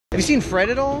Have you seen Fred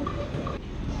at all?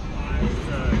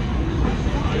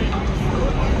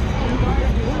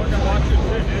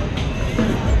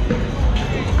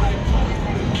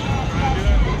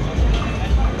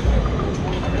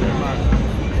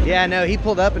 Yeah, no, he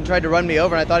pulled up and tried to run me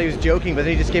over, and I thought he was joking, but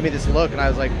then he just gave me this look, and I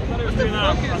was like, I thought he was doing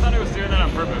that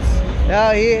on purpose.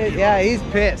 yeah, he's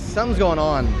pissed. Something's going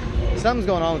on. Something's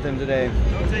going on with him today.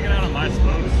 Don't take it out on my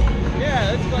spokes.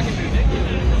 Yeah, that's fucking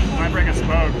ridiculous. If I break a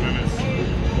spoke, then it's...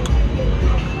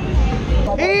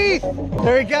 Heath!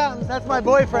 There he comes. That's my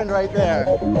boyfriend right there.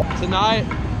 Tonight,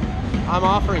 I'm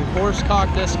offering horse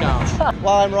cock discounts.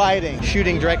 While I'm riding,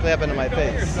 shooting directly up into my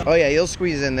face. Oh yeah, he'll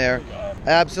squeeze in there.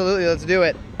 Absolutely, let's do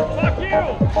it. Fuck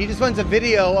you! He just wants a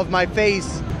video of my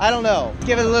face. I don't know.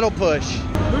 Give it a little push.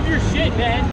 Move your shit, man.